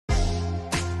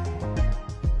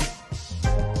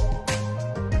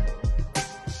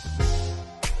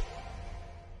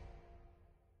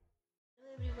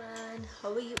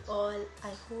how are you all?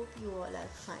 I hope you all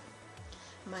are fine.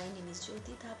 My name is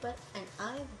Jyoti Thapar and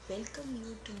I welcome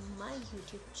you to my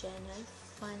YouTube channel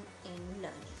Fun and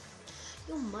Learning.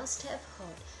 You must have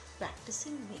heard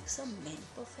practicing makes a man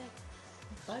perfect.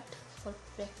 But for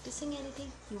practicing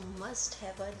anything, you must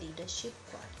have a leadership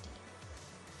quality.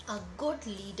 A good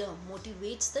leader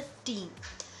motivates the team,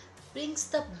 brings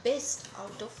the best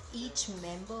out of each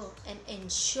member and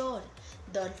ensure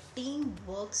the team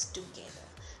works together.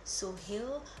 So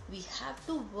here we have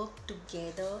to work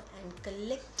together and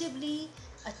collectively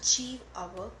achieve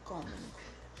our common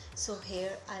goal. So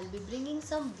here I'll be bringing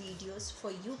some videos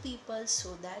for you people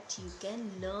so that you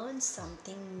can learn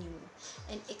something new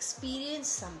and experience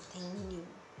something new.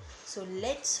 So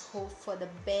let's hope for the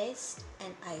best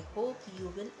and I hope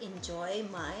you will enjoy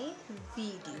my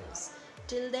videos.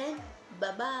 Till then,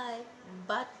 bye bye.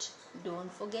 But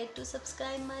don't forget to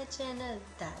subscribe my channel.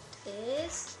 That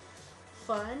is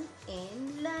Fun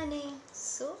and Learning.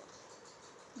 So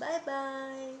bye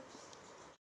bye.